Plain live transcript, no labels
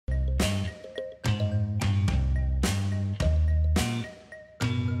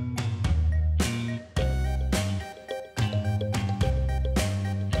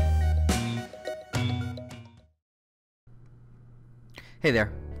Hey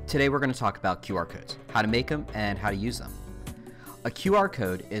there, today we're going to talk about QR codes, how to make them and how to use them. A QR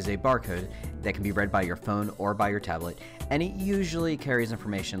code is a barcode that can be read by your phone or by your tablet, and it usually carries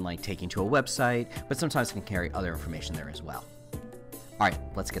information like taking to a website, but sometimes it can carry other information there as well. Alright,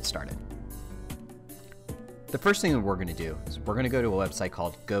 let's get started. The first thing that we're going to do is we're going to go to a website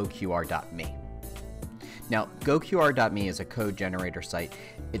called GoQR.me. Now, GoQR.me is a code generator site.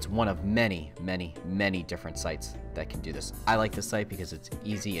 It's one of many different sites that can do this. I like this site because it's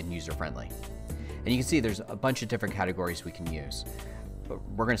easy and user-friendly. And you can see there's a bunch of different categories we can use. But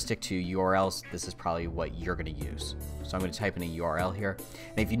we're going to stick to URLs. This is probably what you're going to use. So I'm going to type in a URL here.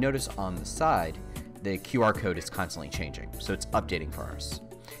 And if you notice on the side, the QR code is constantly changing. So it's updating for us.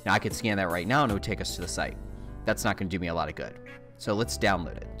 Now I could scan that right now and it would take us to the site. That's not going to do me a lot of good. So let's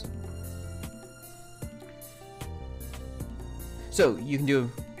download it. So you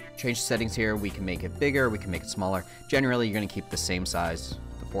can change the settings here. We can make it bigger, we can make it smaller. Generally, you're going to keep the same size,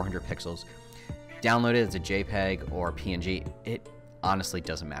 the 400 pixels. Download it as a JPEG or PNG. It honestly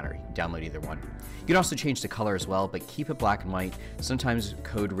doesn't matter. You can download either one. You can also change the color as well, but keep it black and white. Sometimes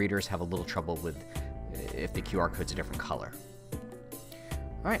code readers have a little trouble with if the QR code's a different color.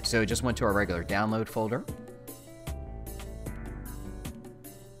 All right, so it just went to our regular download folder.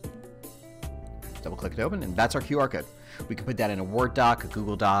 Double click it open, and that's our QR code. We can put that in a Word doc, a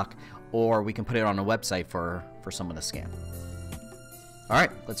Google Doc, or we can put it on a website for someone to scan. All right,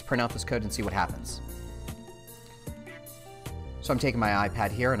 let's print out this code and see what happens. So I'm taking my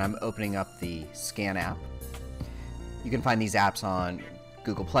iPad here and I'm opening up the Scan app. You can find these apps on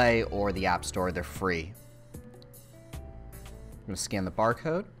Google Play or the App Store. They're free. I'm going to scan the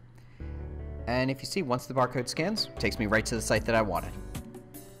barcode. And if you see, once the barcode scans, it takes me right to the site that I wanted.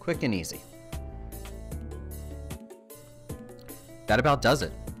 Quick and easy. That about does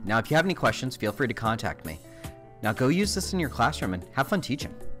it. Now, if you have any questions, feel free to contact me. Now go use this in your classroom and have fun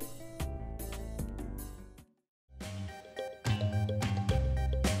teaching.